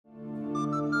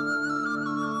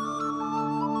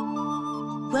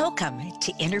Welcome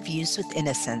to Interviews with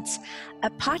Innocence, a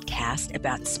podcast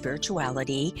about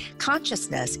spirituality,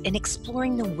 consciousness, and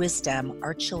exploring the wisdom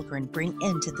our children bring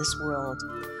into this world.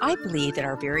 I believe that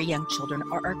our very young children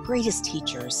are our greatest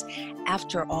teachers.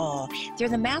 After all, they're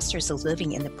the masters of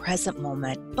living in the present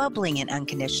moment, bubbling in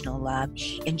unconditional love,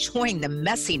 enjoying the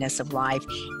messiness of life,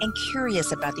 and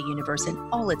curious about the universe in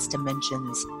all its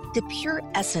dimensions. The pure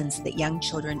essence that young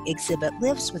children exhibit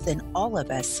lives within all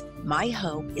of us. My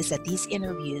hope is that these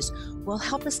interviews will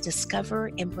help us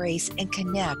discover, embrace, and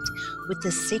connect with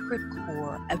the sacred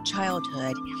core of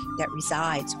childhood that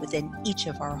resides within each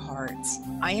of our hearts.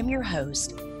 I am your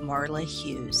host, Marla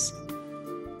Hughes.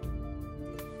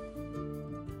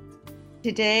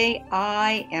 Today,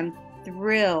 I am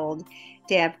thrilled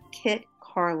to have Kit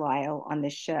Carlisle on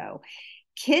the show.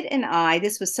 Kit and I,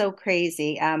 this was so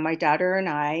crazy. My daughter and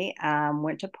I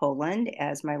went to Poland,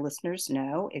 as my listeners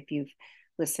know, if you've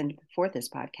listened before this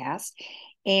podcast.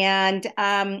 And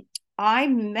I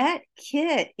met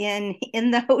Kit in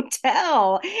the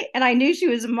hotel, and I knew she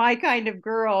was my kind of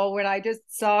girl when I just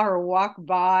saw her walk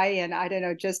by, and I don't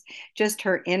know, just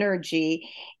her energy.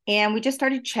 And we just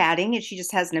started chatting, and she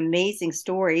just has an amazing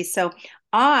story. So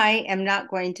I am not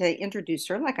going to introduce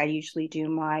her like I usually do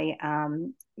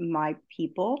my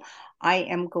people. I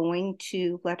am going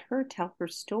to let her tell her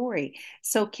story.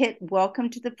 So Kit, welcome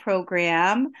to the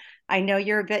program. I know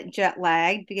you're a bit jet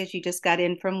lagged because you just got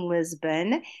in from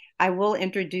Lisbon. I will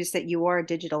introduce that you are a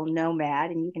digital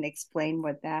nomad, and you can explain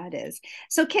what that is.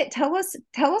 So Kit, tell us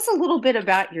a little bit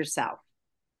about yourself.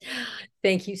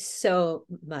 Thank you so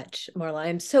much, Marla.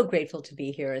 I'm so grateful to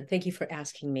be here, and thank you for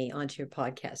asking me onto your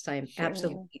podcast. I am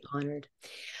absolutely honored.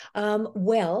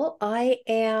 Well, I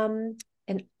am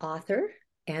an author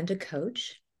and a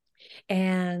coach,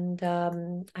 and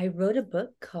I wrote a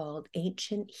book called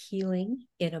Ancient Healing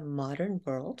in a Modern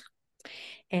World,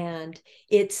 and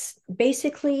it's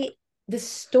basically the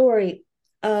story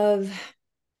of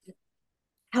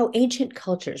how ancient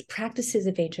cultures, practices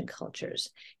of ancient cultures,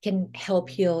 can help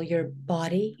heal your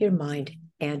body, your mind,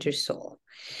 and your soul.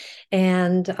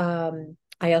 And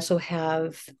I also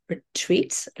have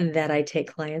retreats that I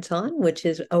take clients on, which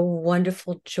is a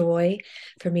wonderful joy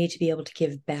for me to be able to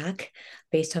give back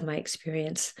based on my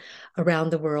experience around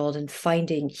the world and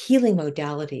finding healing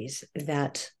modalities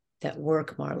that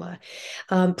work, Marla.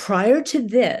 Prior to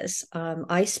this,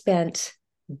 I spent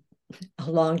a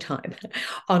long time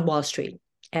on Wall Street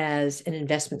as an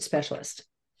investment specialist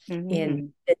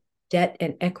in the debt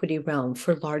and equity realm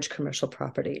for large commercial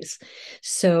properties.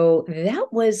 So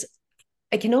that was,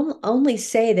 I can only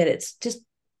say that it's just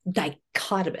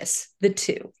dichotomous, the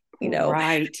two,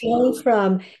 right. Going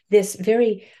from this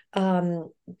very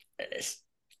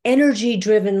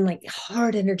energy-driven, like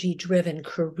hard energy-driven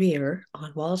career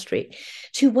on Wall Street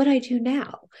to what I do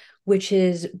now, which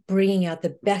is bringing out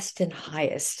the best and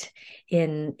highest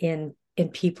in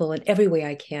people in every way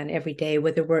I can every day,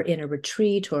 whether we're in a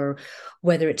retreat or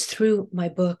whether it's through my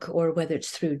book or whether it's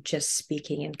through just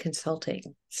speaking and consulting.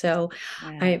 So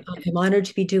I'm honored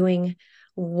to be doing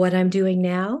what I'm doing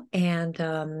now, and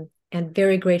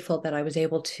very grateful that I was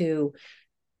able to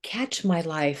catch my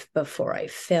life before I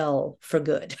fell for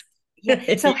good.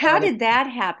 Yeah. So how did that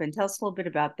happen? Tell us a little bit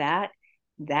about that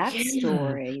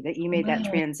story that you made that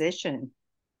transition.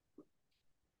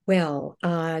 Well,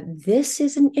 this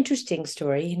is an interesting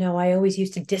story. I always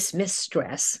used to dismiss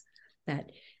stress,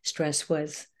 that stress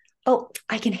was, oh,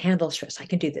 I can handle stress. I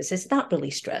can do this. It's not really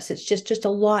stress. It's just a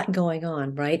lot going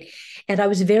on, right? And I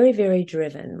was very, very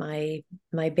driven.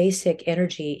 My basic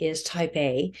energy is type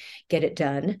A, get it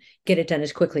done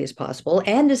as quickly as possible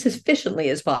and as efficiently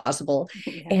as possible.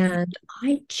 Yeah. And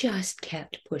I just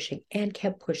kept pushing and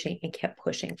kept pushing and kept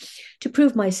pushing to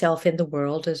prove myself in the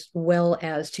world, as well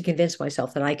as to convince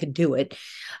myself that I could do it.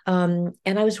 And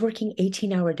I was working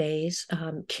 18-hour days,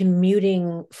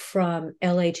 commuting from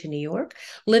LA to New York,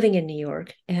 living in New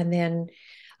York, and then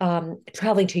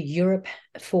traveling to Europe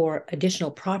for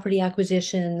additional property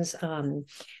acquisitions,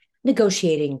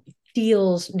 negotiating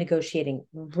deals, negotiating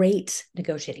rates,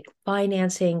 negotiating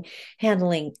financing,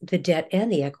 handling the debt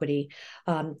and the equity,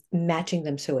 matching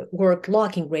them so it worked,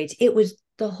 locking rates.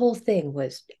 The whole thing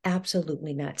was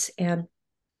absolutely nuts. And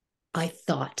I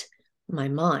thought, my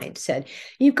mind said,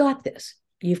 you've got this.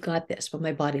 But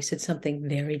my body said something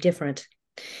very different.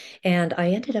 And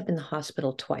I ended up in the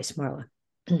hospital twice, Marla.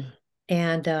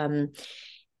 And I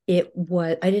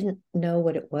didn't know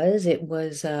what it was. It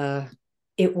was a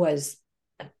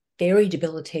very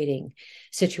debilitating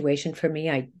situation for me.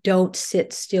 I don't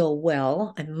sit still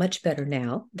well. I'm much better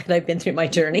now that I've been through my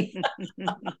journey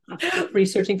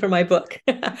researching for my book.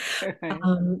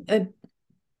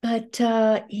 But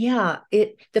yeah,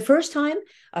 the first time,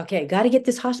 okay, got to get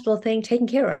this hospital thing taken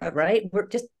care of, right? We're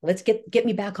just let's get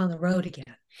me back on the road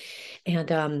again.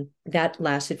 And that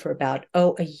lasted for about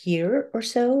a year or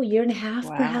so, a year and a half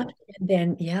perhaps. Wow. And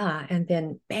then yeah, and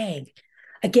then bang,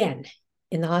 again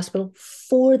in the hospital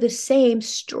for the same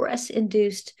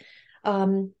stress-induced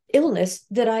illness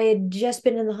that I had just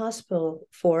been in the hospital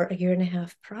for a year and a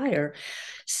half prior.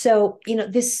 So,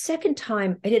 this second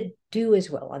time I didn't do as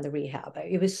well on the rehab.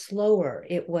 It was slower.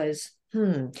 It was,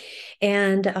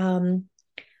 and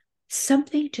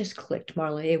something just clicked,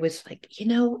 Marla. It was like, I'm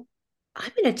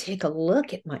going to take a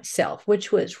look at myself,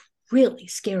 which was really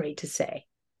scary to say.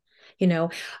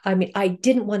 I mean, I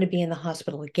didn't want to be in the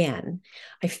hospital again.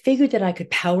 I figured that I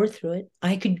could power through it.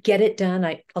 I could get it done.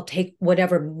 I'll take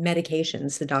whatever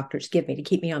medications the doctors give me to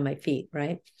keep me on my feet,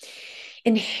 right?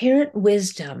 Inherent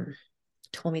wisdom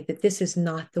told me that this is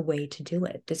not the way to do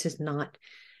it. This is not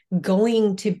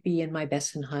going to be in my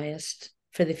best and highest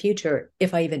for the future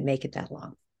if I even make it that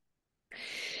long.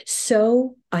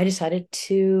 So I decided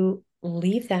to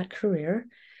leave that career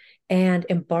and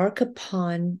embark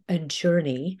upon a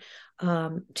journey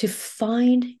to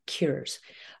find cures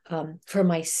for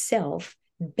myself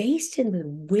based in the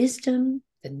wisdom,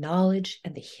 the knowledge,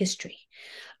 and the history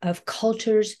of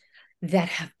cultures that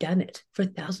have done it for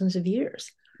thousands of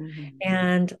years. Mm-hmm.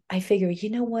 And I figure,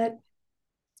 you know what?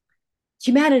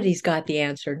 Humanity's got the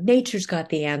answer. Nature's got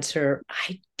the answer.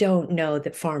 I don't know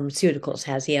that pharmaceuticals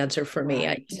has the answer for me.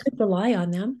 I could rely on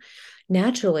them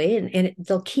naturally, and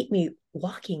they'll keep me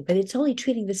walking, but it's only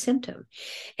treating the symptom.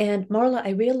 And Marla, I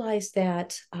realized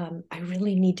that I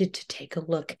really needed to take a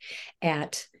look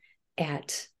at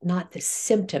not the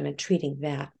symptom and treating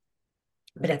that,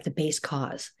 but at the base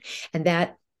cause. And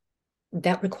that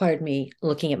required me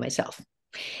looking at myself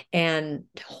and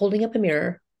holding up a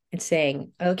mirror and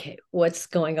saying, okay, what's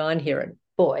going on here? And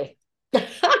boy,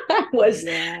 was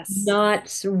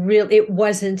not real. It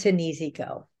wasn't an easy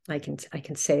go. I can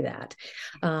say that.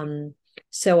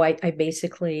 So I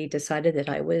basically decided that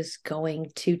I was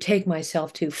going to take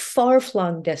myself to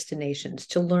far-flung destinations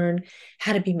to learn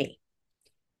how to be me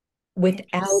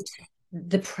without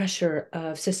the pressure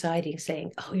of society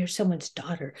saying, oh, you're someone's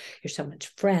daughter, you're someone's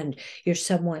friend, you're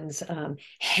someone's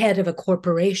head of a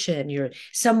corporation, you're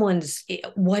someone's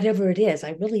whatever it is.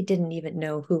 I really didn't even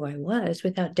know who I was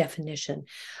without definition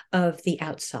of the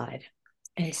outside.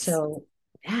 And so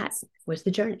that was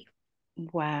the journey.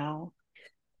 Wow.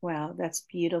 Wow, that's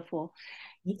beautiful.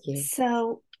 Thank you.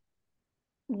 So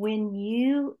when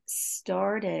you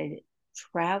started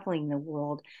traveling the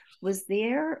world, was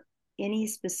there any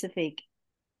specific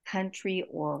country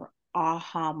or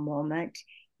aha moment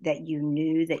that you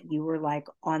knew that you were like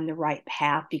on the right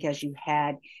path because you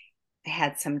had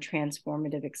some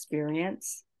transformative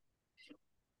experience?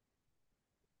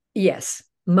 Yes,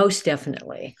 most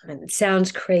definitely. And it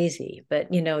sounds crazy, but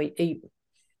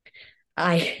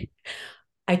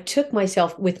I took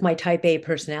myself with my type A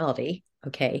personality,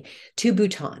 okay, to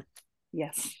Bhutan.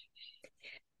 Yes.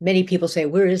 Many people say,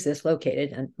 where is this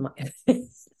located? And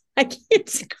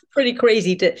it's pretty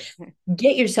crazy to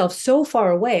get yourself so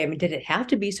far away. I mean, did it have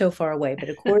to be so far away? But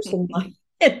of course,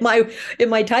 in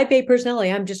my type A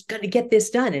personality, I'm just going to get this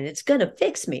done and it's going to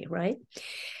fix me, right?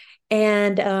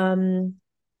 And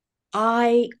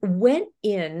I went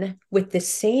in with the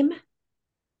same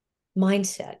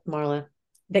mindset, Marla,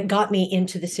 that got me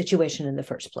into the situation in the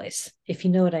first place, if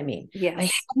you know what I mean. Yes. I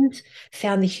hadn't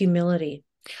found the humility.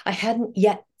 I hadn't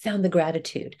yet found the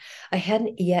gratitude. I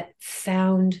hadn't yet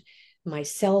found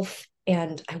myself,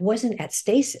 and I wasn't at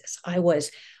stasis. I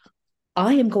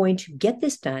am going to get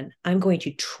this done. I'm going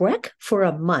to trek for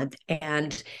a month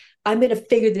and I'm going to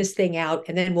figure this thing out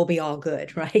and then we'll be all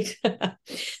good, right?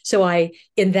 So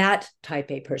in that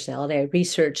type A personality, I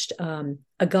researched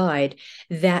a guide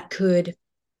that could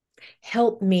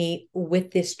help me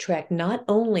with this trek, not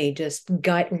only just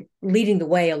leading the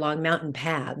way along mountain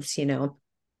paths,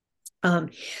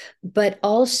 but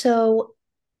also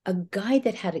a guide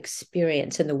that had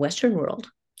experience in the Western world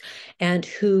and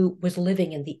who was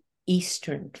living in the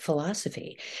Eastern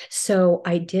philosophy. So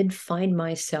I did find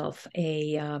myself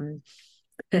a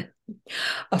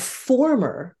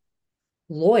former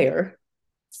lawyer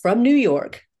from New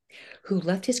York who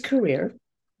left his career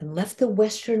and left the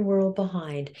Western world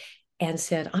behind and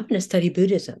said, I'm going to study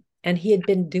Buddhism. And he had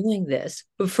been doing this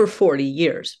for 40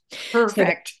 years.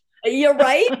 Perfect. So, you're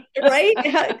right, right?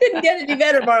 I couldn't get any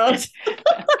better, Marla.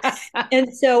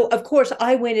 And so, of course,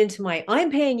 I went into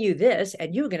I'm paying you this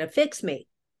and you're going to fix me,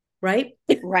 right?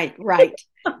 Right.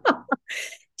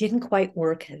 Didn't quite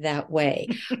work that way.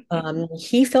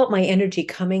 He felt my energy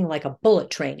coming like a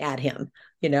bullet train at him,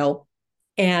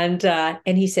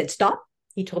 And he said, stop.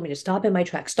 He told me to stop in my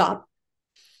tracks, stop.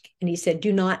 And he said,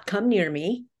 do not come near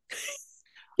me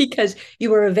because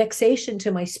you are a vexation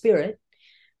to my spirit.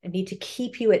 I need to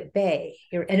keep you at bay.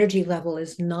 Your energy level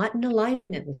is not in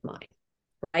alignment with mine.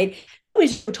 Right?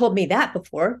 Nobody's told me that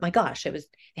before. My gosh, I was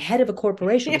the head of a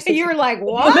corporation. You were like,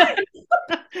 what?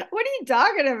 What are you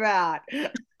talking about?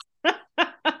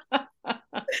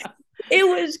 It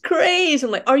was crazy.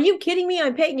 I'm like, are you kidding me?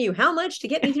 I'm paying you how much to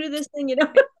get me through this thing, you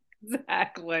know?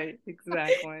 Exactly.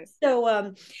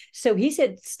 So he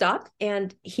said, stop.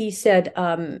 And he said,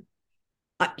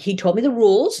 he told me the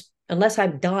rules, unless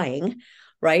I'm dying,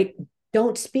 right?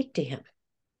 Don't speak to him.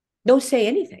 Don't say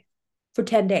anything for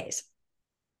 10 days.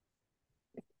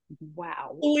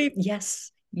 Wow.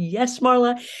 Yes,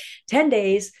 Marla. 10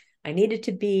 days. I needed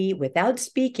to be without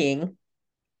speaking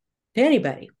to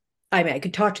anybody. I mean, I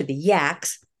could talk to the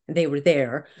yaks. They were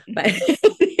there, but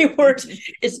they weren't.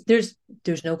 There's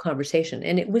no conversation,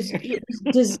 and it was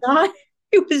designed.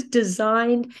 It was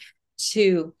designed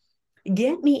to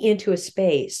get me into a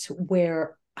space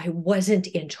where I wasn't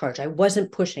in charge. I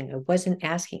wasn't pushing. I wasn't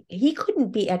asking. He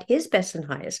couldn't be at his best and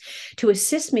highest to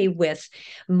assist me with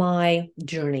my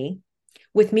journey,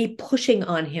 with me pushing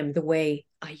on him the way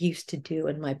I used to do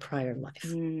in my prior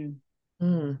life.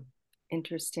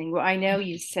 Interesting. Well, I know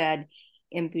you said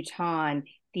in Bhutan,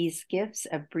 these gifts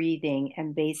of breathing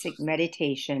and basic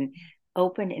meditation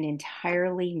opened an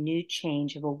entirely new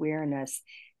change of awareness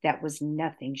that was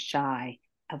nothing shy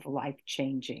of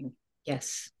life-changing.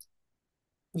 Yes.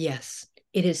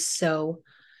 It is so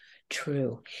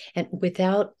true. And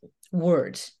without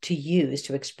words to use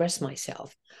to express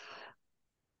myself,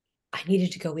 I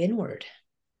needed to go inward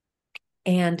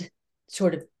and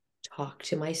sort of talk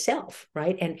to myself,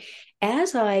 right? And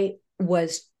as I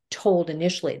was told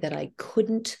initially that I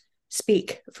couldn't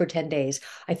speak for 10 days,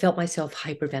 I felt myself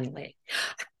hyperventilating.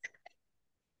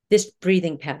 This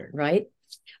breathing pattern, right?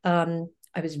 I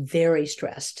was very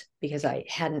stressed because I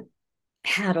hadn't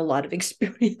had a lot of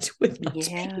experience with not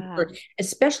speaking,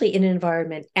 especially in an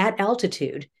environment at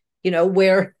altitude,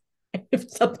 where if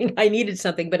I needed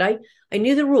something, but I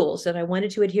knew the rules and I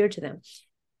wanted to adhere to them.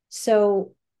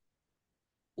 So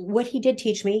what he did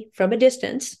teach me from a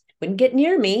distance, wouldn't get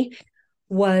near me,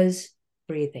 was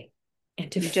breathing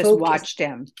and to you focus. Just watched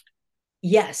him.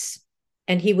 Yes.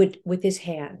 And he would, with his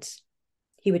hands,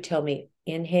 he would tell me,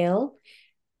 inhale,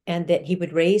 and that he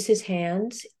would raise his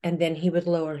hands and then he would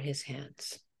lower his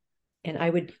hands. And I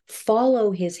would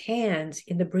follow his hands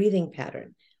in the breathing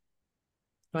pattern,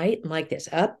 right? Like this,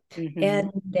 up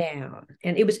and down.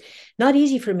 And it was not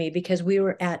easy for me because we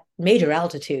were at major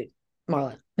altitude,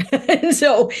 Marla. And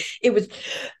so it was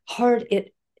hard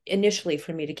initially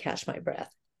for me to catch my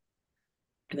breath.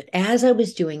 But as I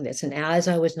was doing this and as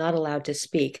I was not allowed to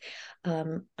speak,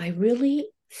 I really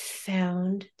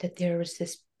found that there was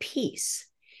this peace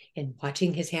in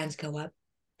watching his hands go up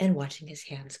and watching his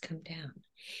hands come down.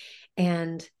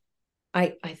 And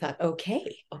I thought,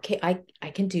 okay, I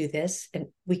can do this. And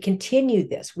we continued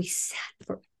this. We sat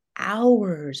for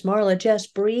hours, Marla,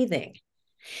 just breathing.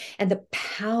 And the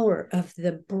power of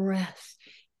the breath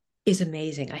is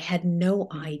amazing. I had no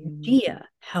idea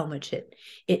how much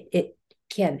it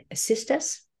can assist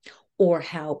us or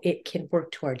how it can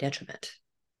work to our detriment,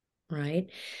 right?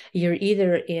 You're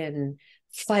either in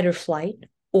fight or flight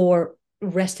or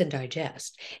rest and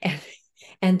digest.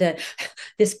 And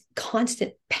this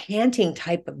constant panting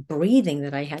type of breathing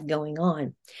that I had going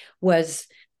on was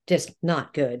just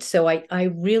not good. So I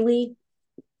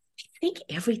think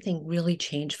everything really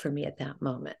changed for me at that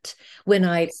moment when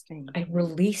I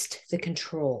released the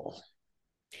control.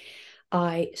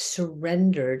 I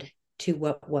surrendered to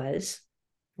what was,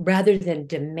 rather than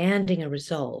demanding a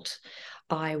result.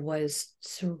 I was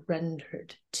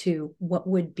surrendered to what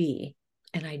would be.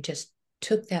 And I just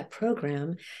took that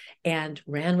program and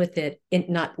ran with it,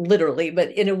 not literally,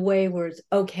 but in a way where it's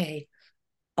okay,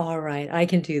 all right, I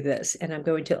can do this. And I'm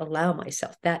going to allow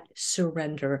myself that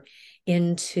surrender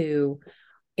into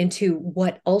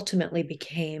what ultimately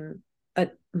became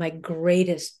my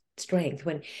greatest strength.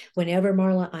 Whenever,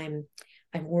 Marla, I'm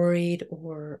worried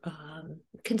or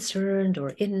concerned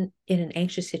or in an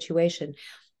anxious situation,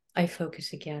 I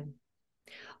focus again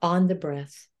on the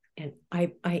breath. And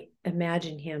I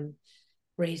imagine him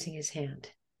raising his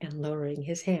hand and lowering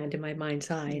his hand in my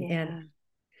mind's eye.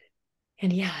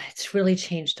 And yeah, it's really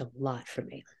changed a lot for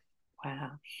me.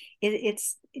 Wow.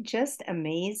 It's just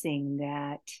amazing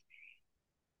that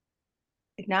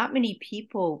not many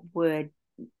people would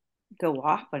go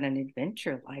off on an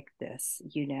adventure like this,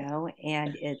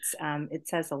 and it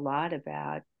says a lot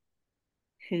about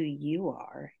who you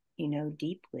are,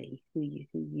 deeply who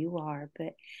you are.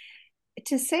 But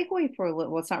to segue for a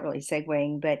little, well, it's not really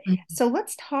segueing, but so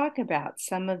let's talk about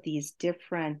some of these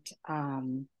different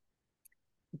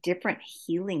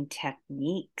healing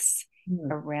techniques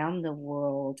around the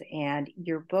world. And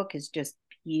your book is just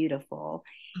beautiful.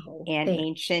 And Thanks.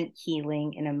 ancient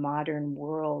healing in a modern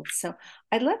world. So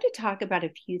I'd love to talk about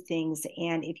a few things,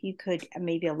 and if you could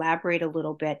maybe elaborate a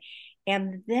little bit,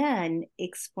 and then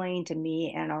explain to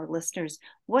me and our listeners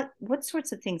what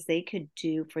sorts of things they could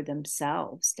do for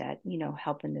themselves that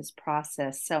help in this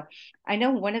process. So I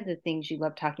know one of the things you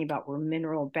love talking about were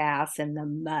mineral baths and the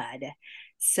mud.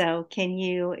 So can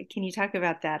you talk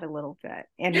about that a little bit,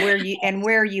 and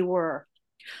where you were?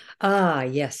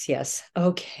 Yes, yes.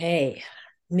 Okay.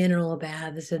 Mineral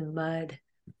baths and mud.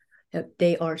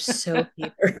 They are so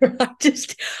here.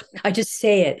 I just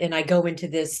say it and I go into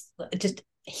this just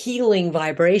healing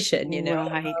vibration,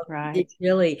 Right, right. It's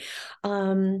really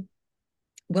well,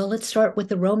 let's start with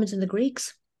the Romans and the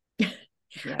Greeks.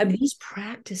 Yeah. These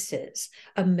practices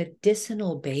of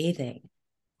medicinal bathing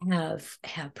have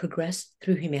progressed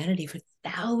through humanity for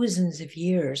thousands of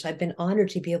years. I've been honored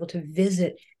to be able to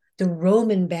visit the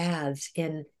Roman baths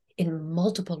in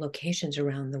multiple locations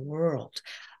around the world.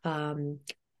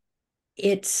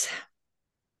 It's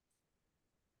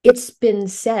been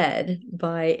said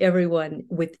by everyone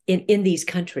in these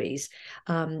countries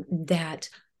that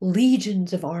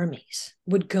legions of armies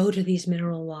would go to these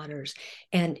mineral waters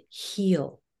and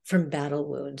heal from battle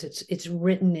wounds. It's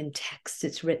written in texts,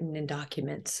 it's written in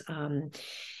documents,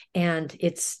 and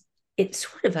it's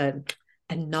sort of a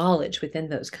knowledge within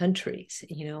those countries,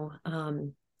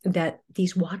 that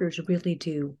these waters really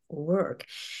do work.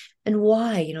 And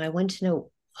why? I want to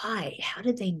know why. How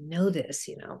did they know this?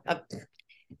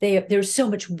 There's so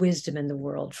much wisdom in the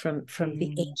world from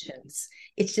the ancients.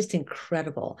 It's just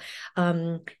incredible.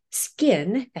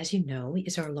 Skin, as you know,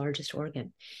 is our largest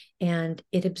organ, and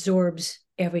it absorbs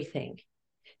everything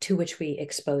to which we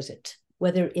expose it,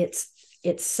 whether it's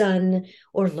sun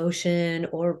or lotion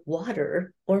or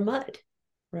water or mud,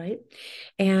 right?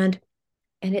 And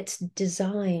it's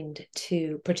designed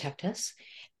to protect us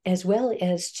as well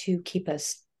as to keep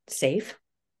us safe,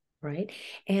 right?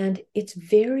 And it's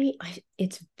very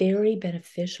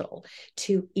beneficial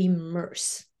to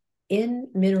immerse in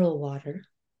mineral water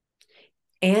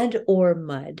and or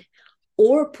mud,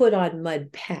 or put on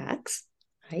mud packs,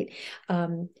 right?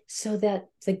 So that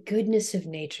the goodness of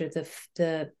nature,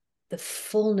 the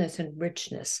fullness and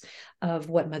richness of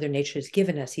what Mother Nature has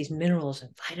given us, these minerals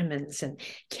and vitamins, and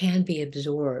can be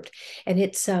absorbed. And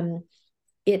it's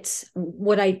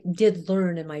what I did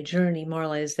learn in my journey,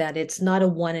 Marla, is that it's not a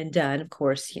one and done. Of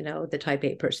course, the type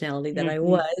A personality that I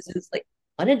was, it's like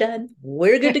one and done.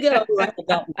 We're good to go. Right? I've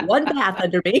got one bath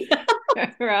under me.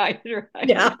 Right.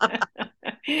 Yeah.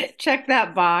 Check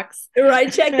that box.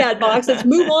 Right. Check that box. Let's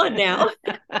move on now.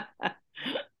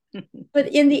 But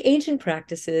in the ancient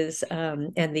practices,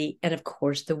 and of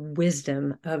course the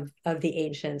wisdom of the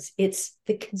ancients, it's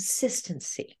the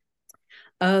consistency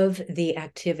of the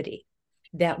activity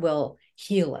that will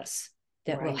heal us,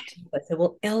 that will help us, that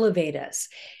will elevate us.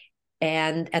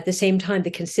 And at the same time,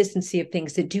 the consistency of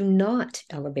things that do not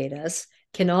elevate us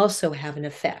can also have an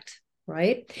effect,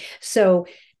 right? So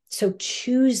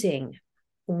choosing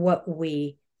what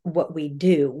we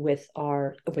do with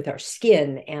our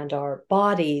skin and our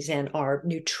bodies and our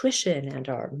nutrition and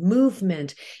our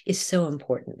movement is so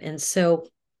important. And so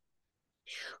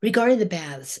regarding the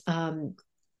baths,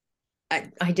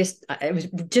 I was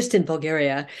just in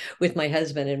Bulgaria with my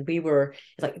husband, and we were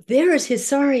like, there's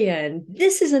Hisarya, and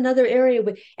this is another area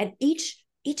and each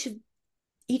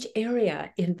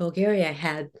area in Bulgaria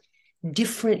had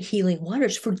different healing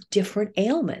waters for different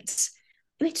ailments.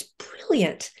 I mean, it's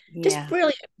brilliant. Yeah. Just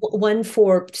brilliant. One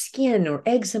for skin or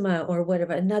eczema or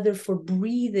whatever, another for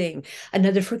breathing,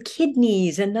 another for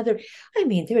kidneys, another. I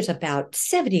mean, there's about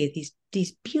 70 of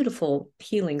these beautiful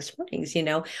healing springs,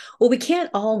 Well, we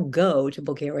can't all go to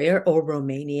Bulgaria or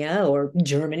Romania or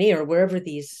Germany or wherever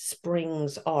these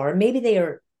springs are. Maybe they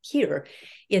are here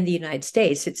in the United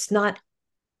States. It's not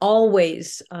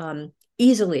always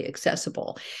easily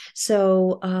accessible.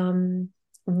 So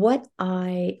what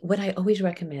I always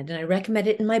recommend, and I recommend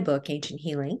it in my book, Ancient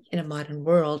Healing in a Modern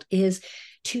World, is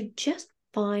to just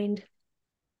find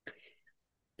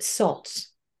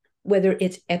salts, whether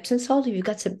it's Epsom salt, if you've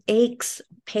got some aches,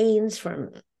 pains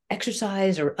from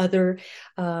exercise or other,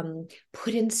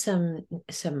 put in some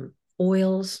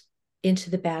oils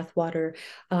into the bath water,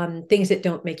 things that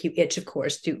don't make you itch, of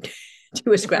course, do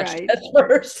a scratch test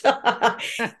first.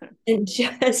 and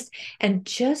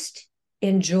just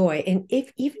enjoy. And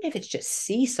even if it's just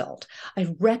sea salt,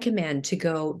 I recommend to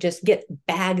go just get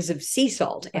bags of sea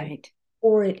salt and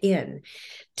pour it in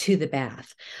to the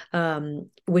bath,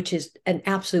 which is an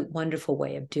absolute wonderful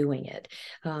way of doing it.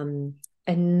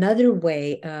 Another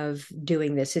way of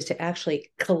doing this is to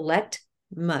actually collect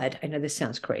mud. I know this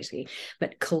sounds crazy,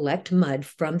 but collect mud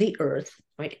from the earth,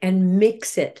 right? And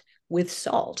mix it with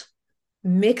salt,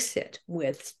 mix it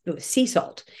with sea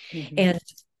salt, and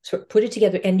sort of put it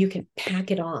together, and you can pack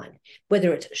it on,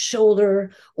 whether it's a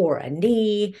shoulder or a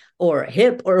knee or a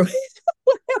hip or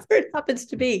whatever it happens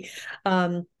to be.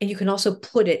 And you can also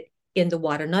put it in the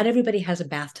water. Not everybody has a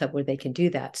bathtub where they can do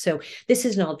that. So this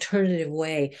is an alternative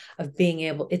way of being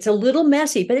able, it's a little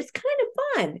messy, but it's kind of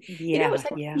fun. It's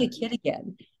like being a kid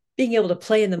again. Being able to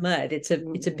play in the mud, it's a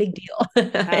big deal.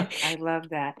 I love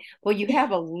that. Well, you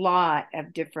have a lot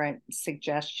of different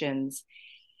suggestions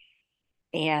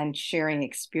and sharing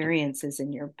experiences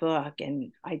in your book,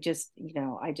 and I just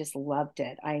loved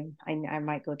it. I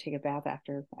might go take a bath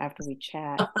after we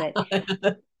chat.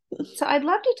 But so I'd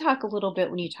love to talk a little bit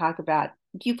when you talk about,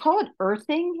 do you call it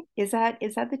earthing? Is that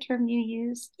the term you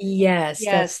use? Yes,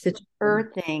 that's the term.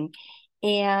 Earthing,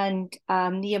 and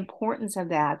the importance of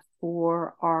that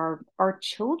for our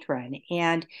children,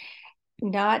 and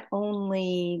not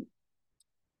only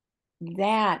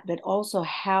that, but also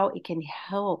how it can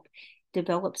help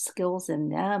develop skills in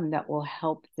them that will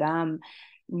help them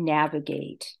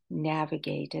navigate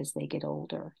as they get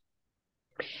older.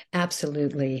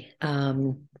 Absolutely.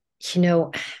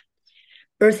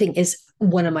 Earthing is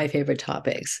one of my favorite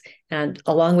topics, and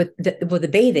along with the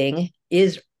bathing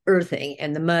is earthing,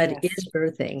 and the mud is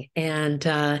earthing. And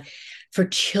for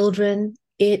children,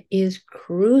 it is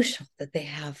crucial that they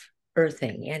have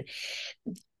earthing. And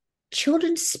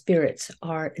children's spirits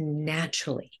are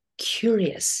naturally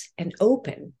curious and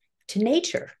open to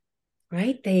nature,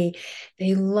 right? They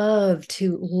love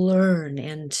to learn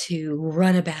and to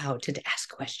run about and to ask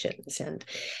questions.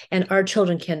 And our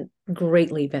children can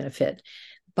greatly benefit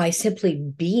by simply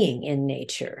being in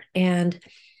nature. And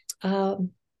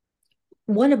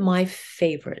one of my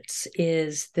favorites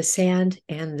is the sand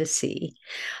and the sea.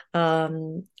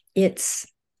 It's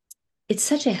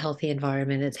such a healthy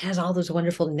environment. It has all those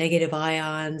wonderful negative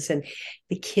ions, and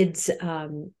the kids,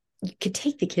 you could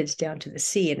take the kids down to the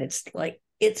sea, and it's great.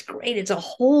 It's a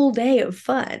whole day of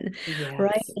fun,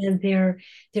 right? And they're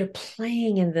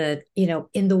playing in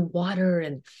the water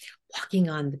and walking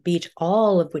on the beach,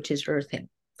 all of which is earthing.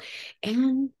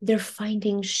 And they're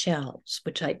finding shells,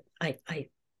 which I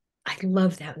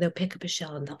love that. They'll pick up a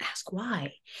shell and they'll ask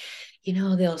why.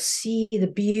 They'll see the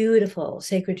beautiful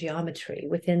sacred geometry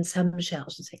within some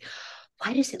shells and say,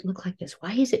 why does it look like this?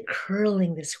 Why is it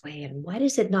curling this way? And why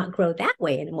does it not grow that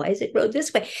way? And why does it grow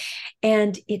this way?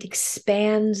 And it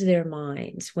expands their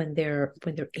minds when they're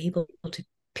able to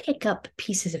pick up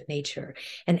pieces of nature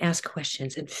and ask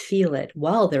questions and feel it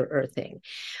while they're earthing,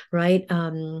 right?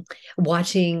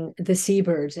 Watching the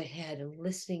seabirds ahead and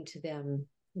listening to them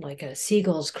like a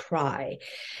seagull's cry,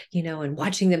 and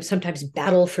watching them sometimes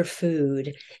battle for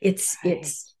food. It's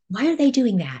why are they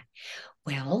doing that?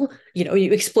 Well,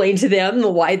 you explain to them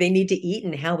why they need to eat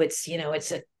and how it's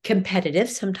a competitive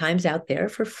sometimes out there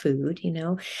for food,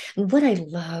 And what I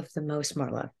love the most,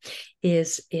 Marla,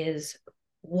 is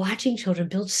watching children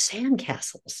build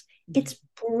sandcastles. It's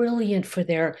brilliant for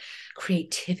their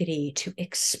creativity to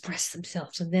express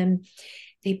themselves. And then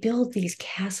they build these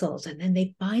castles, and then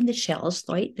they find the shells,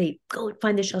 right? They go and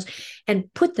find the shells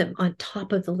and put them on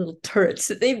top of the little turrets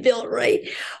that they built, right?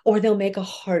 Or they'll make a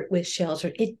heart with shells.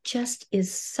 Or it just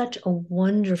is such a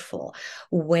wonderful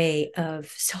way of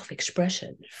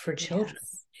self-expression for children,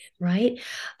 right?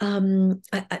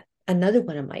 Another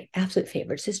one of my absolute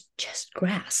favorites is just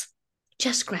grass.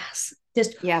 Just grass.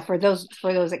 For those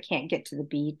that can't get to the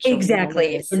beach.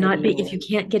 Exactly. If you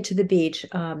can't get to the beach,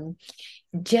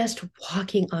 just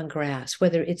walking on grass,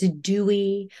 whether it's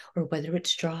dewy or whether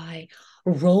it's dry,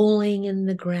 rolling in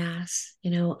the grass,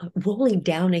 rolling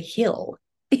down a hill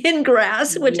in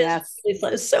grass, which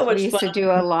is so much fun. We used to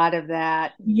do a lot of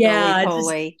that. Yeah.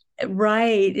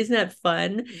 Right. Isn't that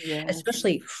fun? Yes.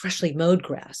 Especially freshly mowed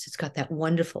grass. It's got that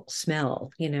wonderful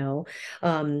smell,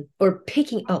 or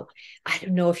picking. Oh, I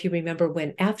don't know if you remember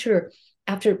when after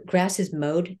grass is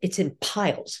mowed, it's in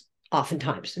piles.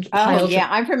 Oftentimes.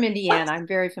 I'm from Indiana. I'm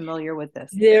very familiar with this.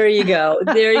 There you go.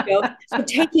 So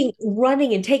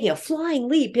running and taking a flying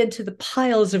leap into the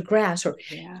piles of grass or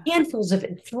handfuls of it,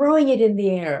 and throwing it in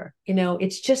the air.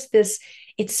 It's just this,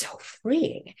 it's so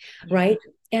freeing, right?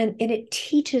 And it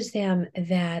teaches them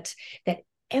that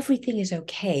everything is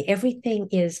okay. Everything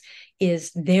is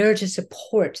there to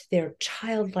support their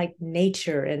childlike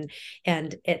nature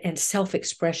and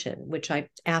self-expression, which I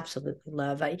absolutely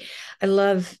love. I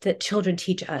love that children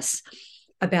teach us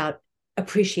about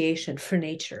appreciation for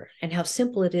nature and how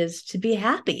simple it is to be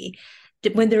happy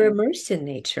when they're immersed in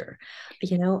nature.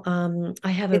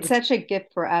 I have a It's such a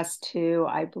gift for us too,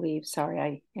 I believe. Sorry,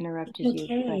 I interrupted you, but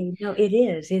okay. No, it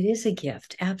is a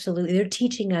gift. Absolutely. They're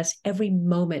teaching us every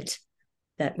moment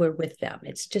that we're with them.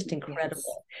 It's just yes.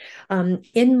 incredible.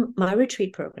 In my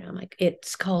retreat program,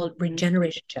 it's called Mhm.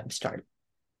 Regeneration Jumpstart.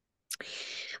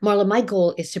 Marla, my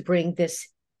goal is to bring this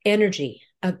energy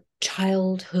of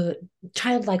childhood,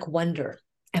 childlike wonder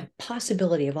and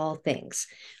possibility of all things,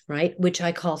 right? Which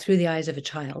I call through the eyes of a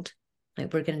child.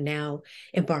 Like we're going to now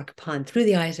embark upon through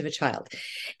the eyes of a child.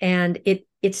 And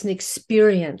it's an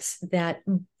experience that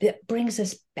brings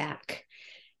us back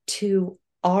to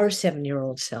our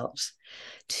 7-year-old selves,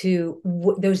 to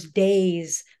those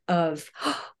days of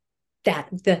that,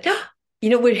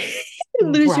 where you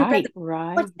lose your breath. Right,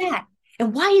 right. What's that?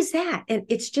 And why is that? And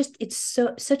it's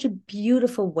such a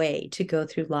beautiful way to go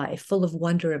through life, full of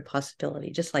wonder and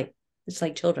possibility, just like it's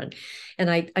like children. And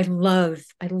I love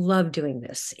doing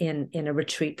this in a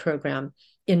retreat program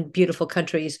in beautiful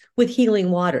countries with healing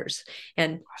waters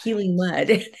and healing Right.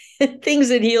 mud and things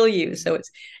that heal you. So it's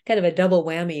kind of a double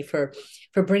whammy for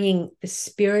bringing the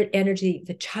spirit energy,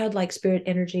 the childlike spirit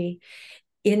energy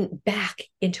back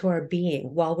into our being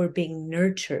while we're being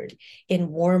nurtured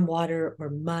in warm water or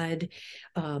mud,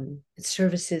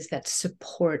 services that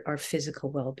support our physical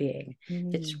well-being.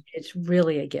 it's Mm. it's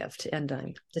really a gift, and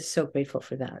I'm just so grateful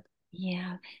for that.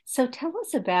 Yeah. So tell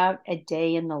us about a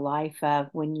day in the life of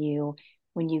when you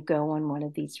go on one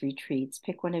of these retreats.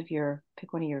 Pick one of your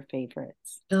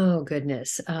favorites. Oh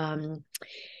goodness.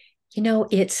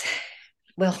 It's,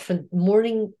 well, from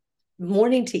morning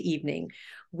to evening,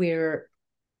 we're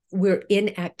we're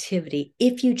in activity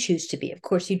if you choose to be. Of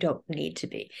course, you don't need to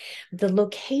be. The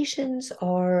locations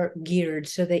are geared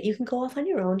so that you can go off on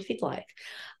your own if you'd like,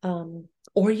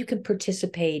 or you can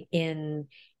participate in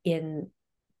the,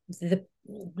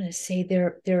 I'm going to say,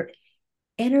 they're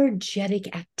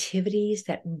energetic activities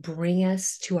that bring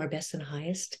us to our best and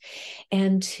highest,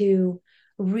 and to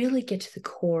really get to the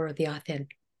core of the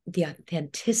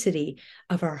authenticity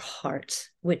of our hearts,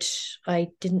 which I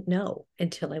didn't know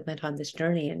until I went on this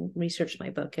journey and researched my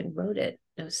book and wrote it.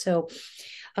 So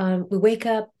we wake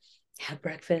up, have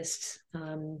breakfast,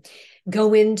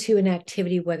 go into an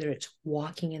activity, whether it's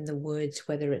walking in the woods,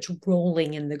 whether it's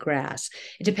rolling in the grass.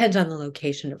 It depends on the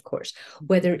location, of course.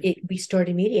 Whether we start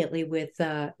immediately with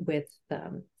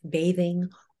bathing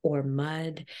or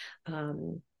mud.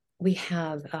 We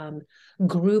have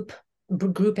group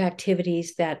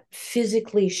activities that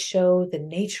physically show the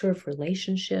nature of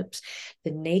relationships,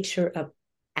 the nature of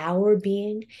our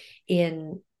being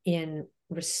in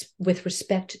with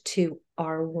respect to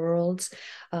our worlds,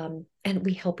 and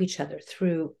we help each other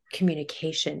through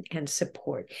communication and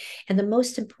support. And the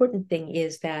most important thing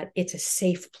is that it's a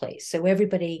safe place, so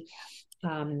everybody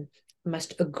um,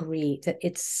 must agree that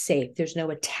it's safe. There's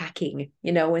no attacking,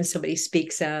 when somebody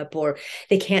speaks up or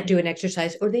they can't do an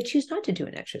exercise or they choose not to do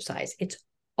an exercise. It's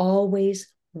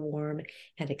always warm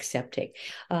and accepting.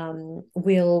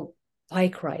 We'll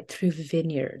bike ride through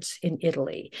vineyards in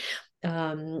Italy.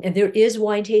 And there is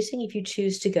wine tasting if you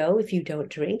choose to go. If you don't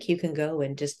drink, you can go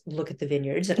and just look at the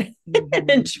vineyards and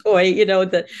Mhm. enjoy,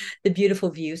 the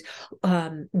beautiful views.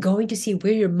 Going to see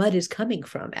where your mud is coming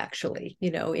from, actually,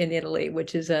 in Italy,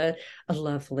 which is a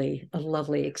lovely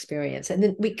experience. And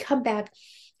then we come back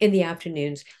in the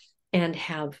afternoons and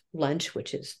have lunch,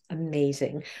 which is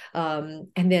amazing.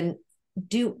 And then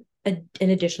do an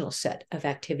additional set of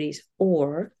activities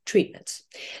or treatments.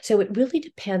 So it really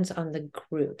depends on the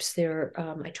groups.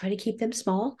 I try to keep them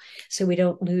small so we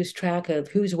don't lose track of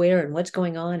who's where and what's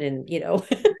going on, and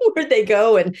where they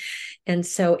go, and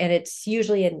it's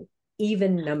usually an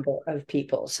even number of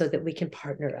people so that we can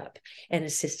partner up and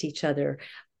assist each other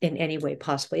in any way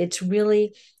possible. It's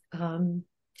really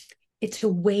it's a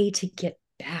way to get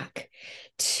back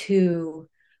to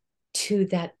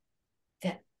that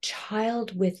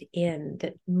child within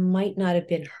that might not have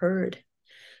been heard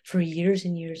for years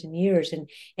and years and years,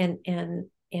 and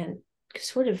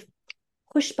sort of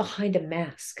pushed behind a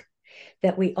mask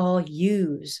that we all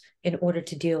use in order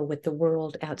to deal with the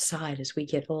world outside as we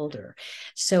get older.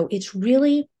 So it's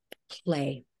really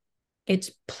play.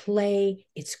 It's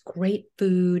great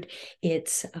food,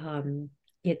 it's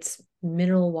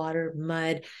mineral water,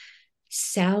 mud,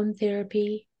 sound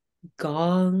therapy,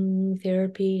 gong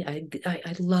therapy.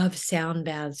 I love sound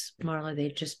baths, Marla. They're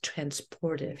just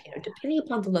transportive, depending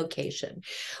upon the location.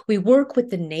 We work with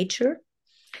the nature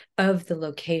of the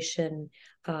location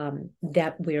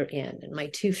that we're in. And my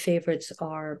two favorites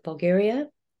are Bulgaria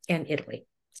and Italy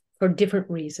for different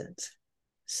reasons.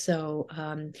 So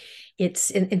and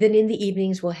then in the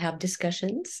evenings we'll have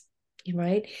discussions,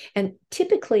 right? And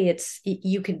typically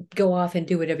you can go off and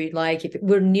do whatever you like. If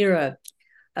we're near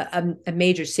a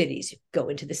major cities, you go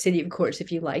into the city, of course,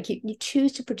 if you like. You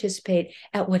choose to participate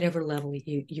at whatever level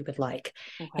you would like.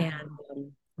 Wow.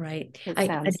 And right, I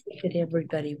think that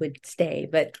everybody would stay,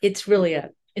 but it's really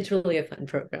a fun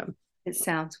program. It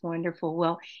sounds wonderful.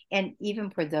 Well, and even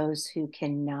for those who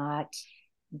cannot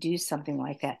do something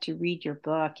like that, to read your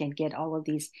book and get all of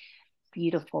these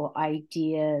beautiful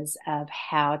ideas of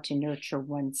how to nurture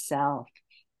oneself,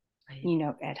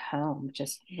 at home,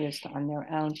 just on their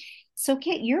own. So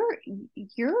Kit,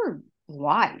 your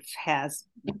life has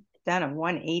done a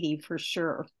 180 for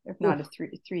sure, if not a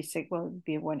 360. Well, it would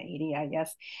be a 180, I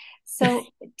guess. So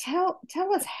tell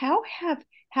us, how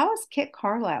has Kit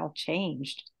Carlisle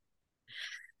changed?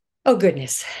 Oh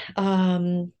goodness.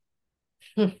 Well,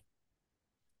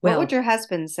 what would your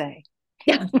husband say?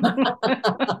 Yeah.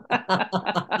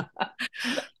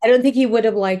 I don't think he would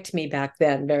have liked me back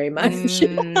then very much.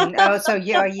 So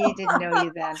yeah, you didn't know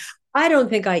you then. I don't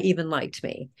think I even liked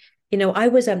me. I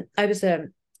was a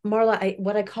Marla,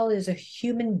 what I call it is a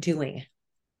human doing,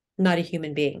 not a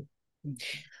human being.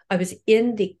 I was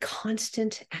in the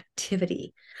constant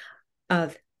activity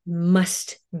of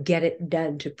must get it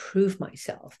done to prove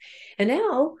myself. And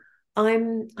now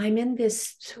I'm in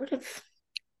this sort of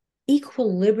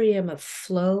equilibrium of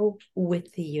flow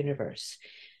with the universe,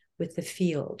 with the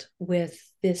field, with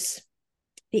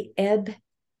the ebb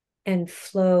and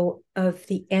flow of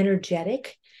the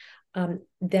energetic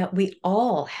that we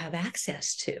all have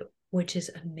access to, which is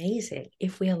amazing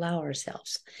if we allow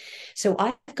ourselves. So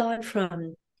I've gone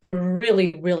from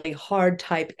really, really hard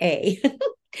type A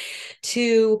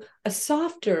to a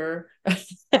softer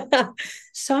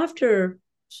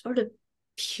sort of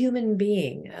human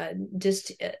being,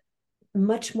 just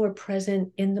much more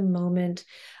present in the moment,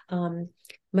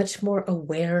 much more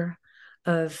aware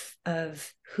of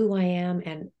who I am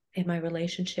and in my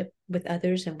relationship with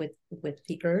others and with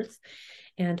the earth.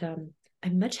 And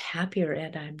I'm much happier,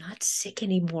 and I'm not sick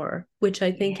anymore, which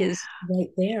I think is right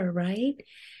there, right?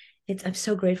 I'm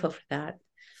so grateful for that.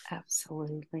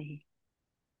 Absolutely.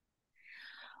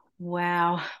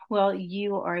 Wow. Well,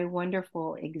 you are a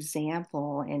wonderful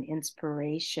example and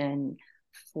inspiration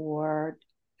for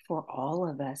all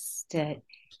of us to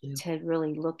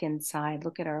really look inside,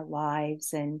 look at our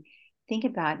lives, and think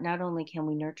about, not only can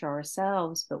we nurture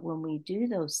ourselves, but when we do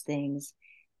those things,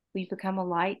 we become a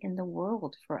light in the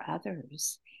world for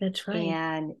others. That's right.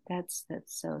 And that's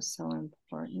so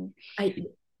important.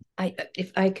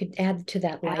 If I could add to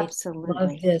that light, absolutely. I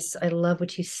love this. I love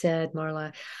what you said,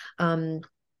 Marla.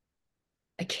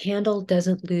 A candle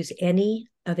doesn't lose any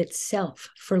of itself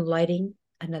for lighting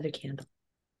another candle.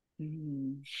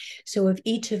 Mm. So if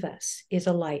each of us is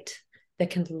a light that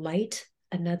can light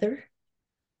another,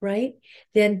 right,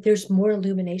 then there's more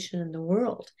illumination in the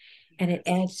world. And it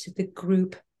adds to the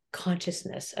group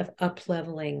consciousness of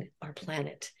up-leveling our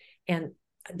planet and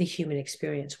the human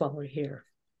experience while we're here.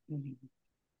 Mm-hmm.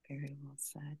 Very well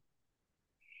said.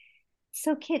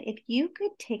 So, Kit, if you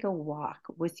could take a walk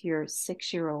with your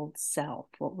 6-year-old self,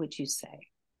 what would you say?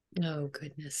 Oh,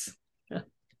 goodness.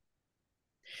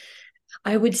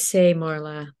 I would say,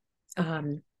 Marla,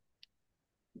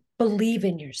 believe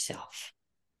in yourself.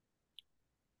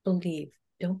 Believe.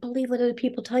 Don't believe what other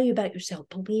people tell you about yourself.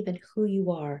 Believe in who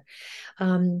you are.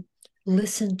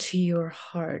 Listen to your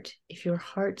heart. If your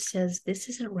heart says, this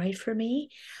isn't right for me,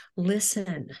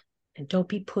 listen and don't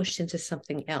be pushed into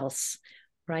something else,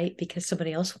 right? Because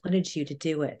somebody else wanted you to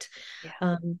do it.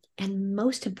 Yeah. And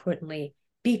most importantly,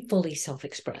 be fully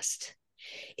self-expressed.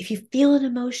 If you feel an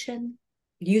emotion,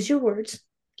 use your words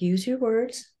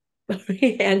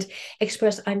and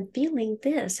express, I'm feeling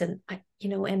this, and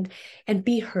and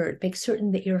be heard. Make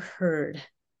certain that you're heard.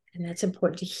 And that's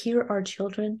important. To hear our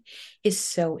children is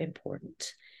so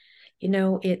important.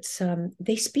 It's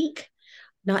they speak,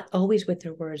 not always with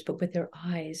their words, but with their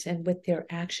eyes and with their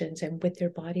actions and with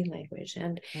their body language.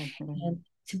 And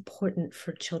it's important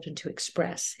for children to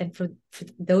express, and for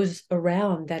those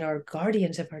around that are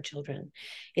guardians of our children.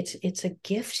 It's a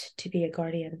gift to be a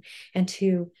guardian and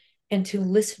to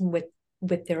listen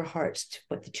with their hearts to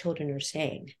what the children are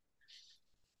saying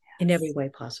in every way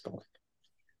possible.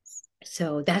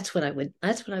 So that's what I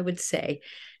would say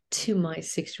to my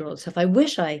 6-year-old self. I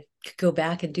wish I could go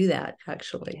back and do that,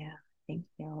 actually. Yeah, I think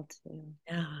they all do.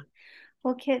 Yeah.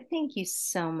 Well, Kit, thank you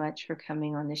so much for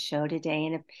coming on the show today.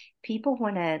 And if people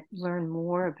want to learn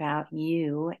more about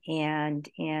you and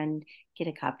get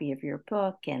a copy of your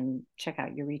book and check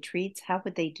out your retreats, how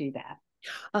would they do that?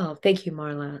 Oh, thank you,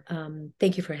 Marla.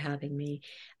 Thank you for having me.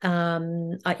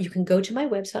 You can go to my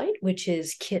website, which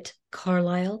is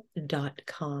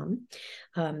kitcarlisle.com.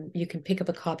 You can pick up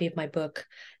a copy of my book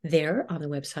there on the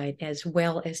website, as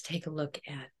well as take a look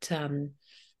at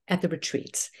the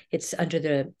retreats. It's under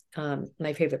the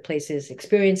my favorite places,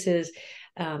 experiences.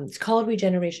 It's called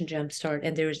Regeneration Jumpstart,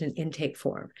 and there is an intake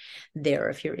form there.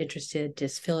 If you're interested,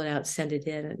 just fill it out, send it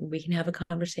in, and we can have a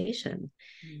conversation.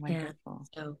 Wonderful.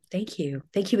 So thank you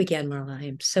again, Marla. I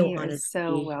am so You're honored.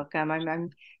 so welcome. I'm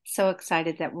so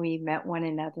excited that we met one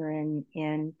another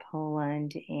in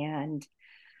Poland,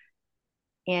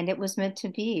 and it was meant to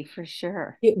be, for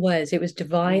sure. It was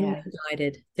divinely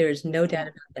guided. There's no doubt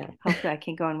about that. Hopefully I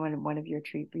can go on one of your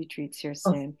retreats here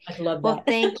soon. I'd love that. Well,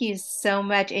 thank you so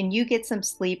much. And you get some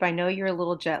sleep. I know you're a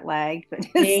little jet lagged, but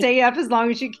stay up as long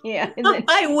as you can.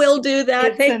 I will do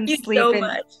that. Thank you so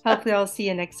much. Hopefully I'll see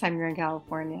you next time you're in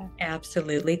California.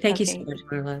 Absolutely. Thank you so much,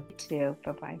 Marla. You too.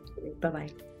 Bye-bye. Bye-bye.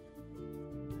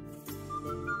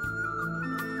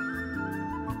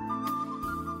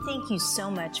 Thank you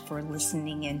so much for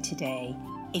listening in today.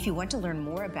 If you want to learn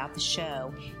more about the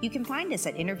show, you can find us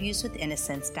at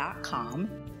interviewswithinnocence.com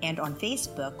and on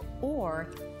Facebook or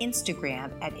Instagram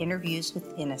at Interviews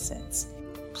with Innocence.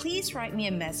 Please write me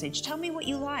a message, tell me what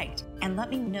you liked, and let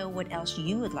me know what else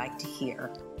you would like to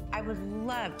hear. I would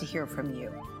love to hear from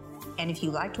you. And if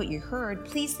you liked what you heard,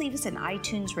 please leave us an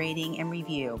iTunes rating and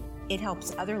review. It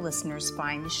helps other listeners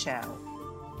find the show.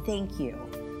 Thank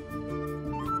you.